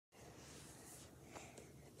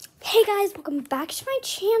Hey guys, welcome back to my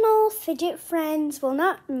channel, Fidget Friends. Well,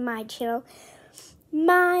 not my channel,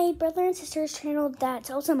 my brother and sister's channel, that's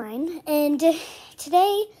also mine. And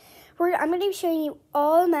today, I'm going to be showing you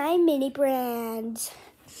all my mini brands.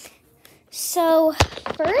 So,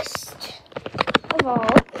 first of all,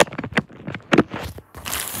 I'm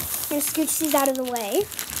going to scooch these out of the way.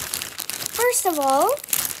 First of all,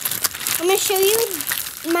 I'm going to show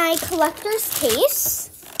you my collector's case.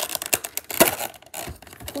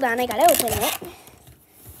 Hold on, I gotta open it.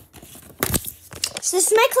 So this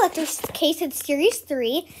is my collector's case. It's Series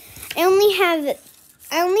 3. I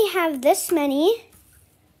only have this many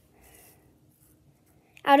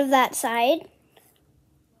out of that side.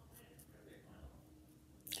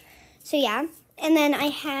 So yeah, and then I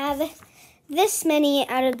have this many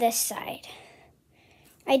out of this side.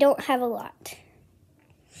 I don't have a lot,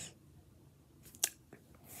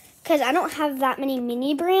 because I don't have that many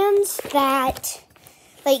mini brands that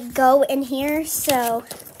go in here, so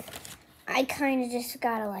I kind of just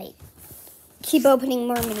gotta keep opening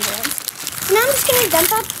more mini brands. So now I'm just gonna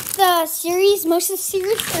dump out most of the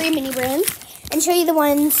Series 3 mini brands and show you the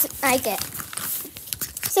ones I get.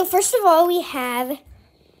 So first of all, we have, I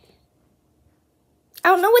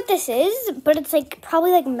don't know what this is, but it's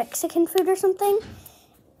probably Mexican food or something.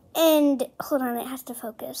 And hold on, it has to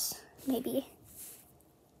focus, maybe.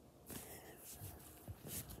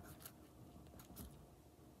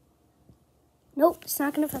 Nope, it's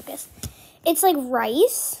not going to focus. It's like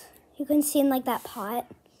rice. You can see in that pot.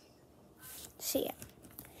 So yeah.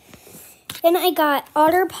 Then I got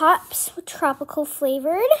Otter Pops with tropical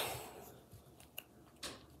flavored.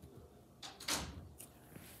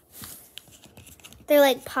 They're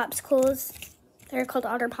like popsicles. They're called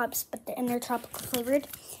Otter Pops, and they're tropical flavored.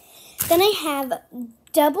 Then I have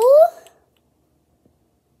double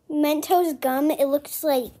Mentos gum. It looks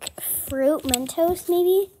like fruit Mentos,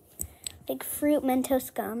 maybe. Like fruit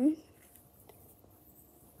Mentos gum.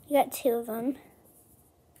 You got 2 of them.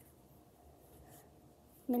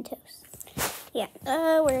 Mentos. Yeah.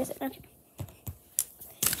 Where is it? Okay.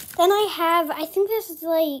 Then I think this is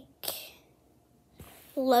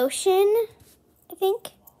lotion, I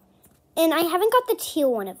think. And I haven't got the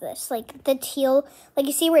teal one of this. The teal,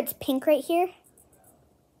 you see where it's pink right here?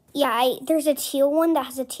 Yeah, there's a teal one that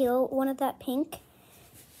has a teal one of that pink.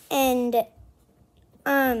 And,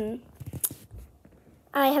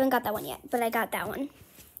 I haven't got that one yet, but I got that one.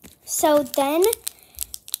 So then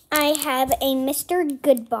I have a Mr.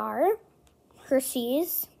 Goodbar,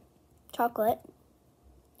 Hershey's chocolate.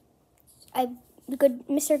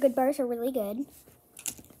 Mr. Goodbars are really good.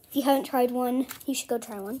 If you haven't tried one, you should go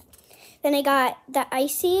try one. Then I got the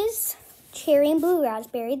Ices, cherry and blue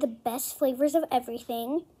raspberry, the best flavors of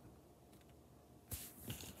everything.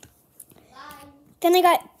 Bye. Then I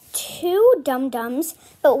got 2 Dum Dums,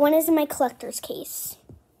 but one is in my collector's case.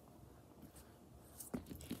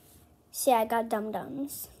 So yeah, I got Dum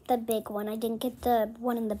Dums, the big one. I didn't get the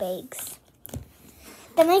one in the bags.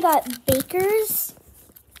 Then I got Baker's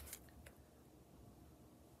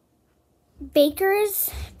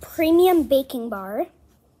Premium Baking Bar.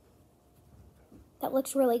 That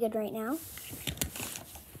looks really good right now.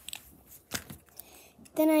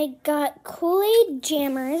 Then I got Kool-Aid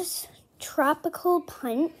Jammers Tropical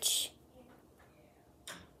Punch.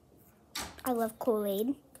 I love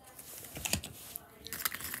Kool-Aid.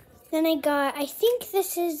 Then I got, I think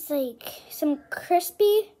this is some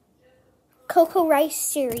crispy Cocoa Rice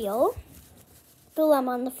cereal. The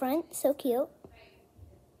lemon on the front, so cute.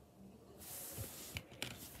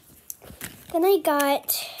 Then I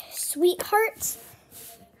got Sweethearts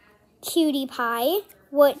Cutie Pie,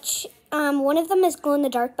 which one of them is glow in the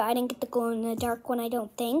dark, but I didn't get the glow in the dark one, I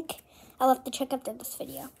don't think. I'll have to check after this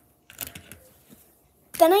video.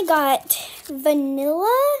 Then I got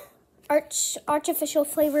vanilla artificial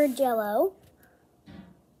flavored Jell-O.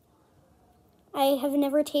 I have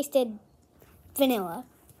never tasted vanilla.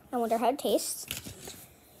 I wonder how it tastes.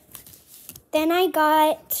 Then I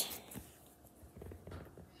got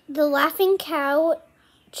the Laughing Cow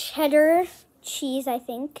cheddar cheese, I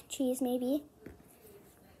think. Cheese, maybe.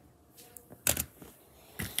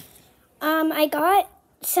 I got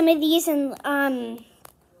some of these in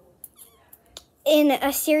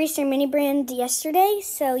a Series 3 mini brand yesterday.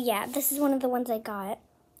 So yeah, this is one of the ones I got.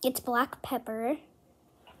 It's black pepper.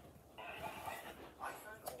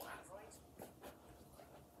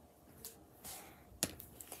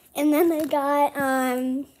 And then I got,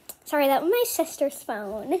 sorry, that was my sister's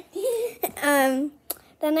phone. Then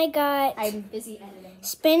I got I'm busy editing.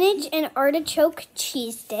 Spinach and artichoke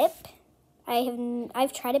cheese dip.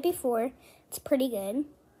 I've tried it before. It's pretty good.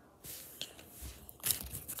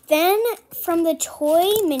 Then from the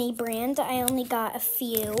toy mini brand, I only got a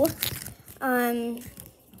few. I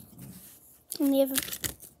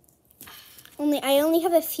only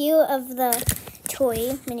have a few of the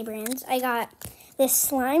toy mini brands. I got this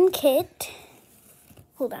slime kit.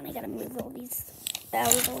 Hold on, I gotta move all these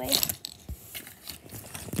out of the way.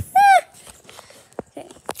 Okay.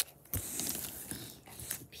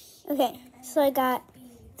 Okay, so I got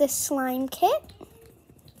this slime kit.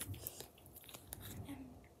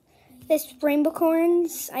 This rainbow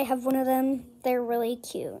corns, I have one of them. They're really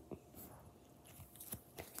cute.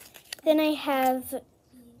 Then I have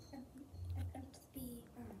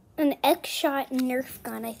an X-Shot Nerf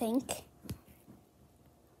gun, I think.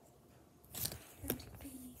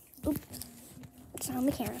 Oop. It's not on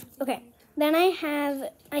the camera. Okay. Then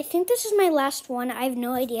I think this is my last one. I have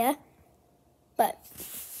no idea. But,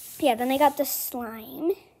 yeah, then I got the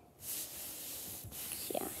slime.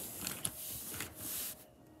 Yeah. Oh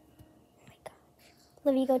my gosh.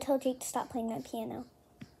 Livy, go tell Jake to stop playing that piano.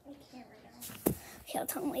 I can't right now. Okay, I'll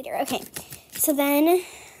tell him later. Okay. So then,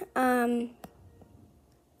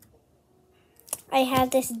 I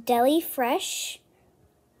have this Deli Fresh.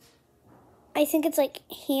 I think it's like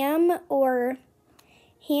ham or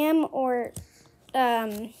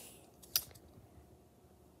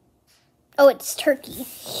oh, it's turkey.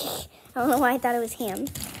 I don't know why I thought it was ham.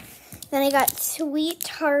 Then I got Sweeties,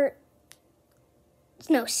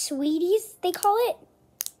 they call it.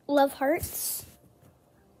 Love Hearts.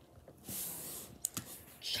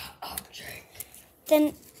 Shut up, Jake.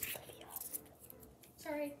 Then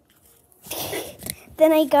Sorry.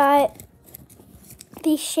 Then I got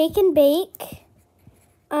the Shake and Bake.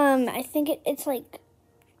 I think it's like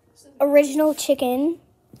original chicken.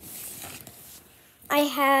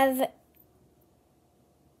 I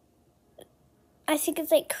think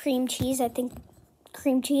it's like cream cheese. I think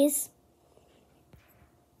cream cheese.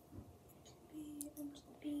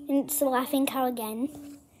 And it's the Laughing Cow again.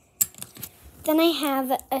 Then I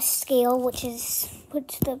have a scale, which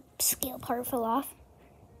the scale part fell off.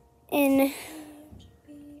 And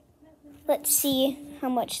let's see how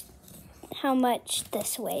much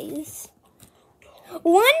this weighs.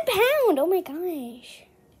 1 pound! Oh my gosh.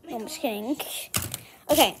 No, I'm just kidding.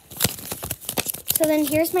 Okay. So then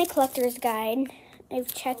here's my collector's guide.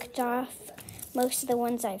 I've checked off most of the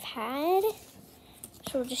ones I've had.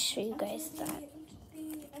 So I'll just show you guys that.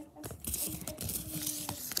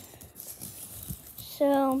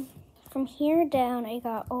 So from here down, I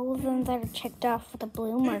got all of them that are checked off with a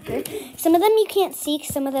blue marker. Some of them you can't see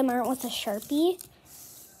because some of them aren't with a Sharpie.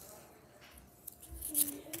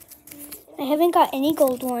 I haven't got any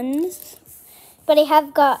gold ones, but I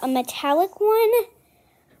have got a metallic one.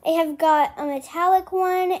 I have got a metallic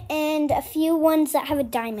one and a few ones that have a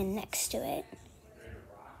diamond next to it.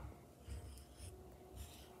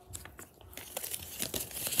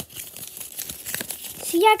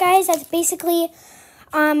 So yeah, guys, that's basically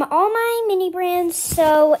all my mini brands.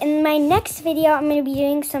 So in my next video, I'm going to be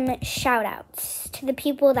doing some shout outs to the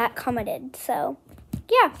people that commented. So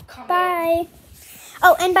yeah, bye.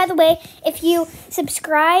 Oh, and by the way, if you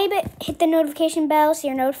subscribe, hit the notification bell so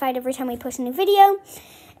you're notified every time we post a new video.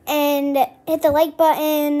 And hit the like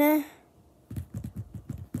button.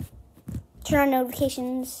 Turn on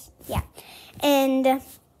notifications. Yeah. And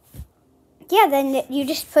yeah, then you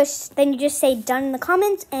just say done in the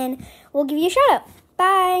comments and we'll give you a shout out.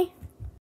 Bye.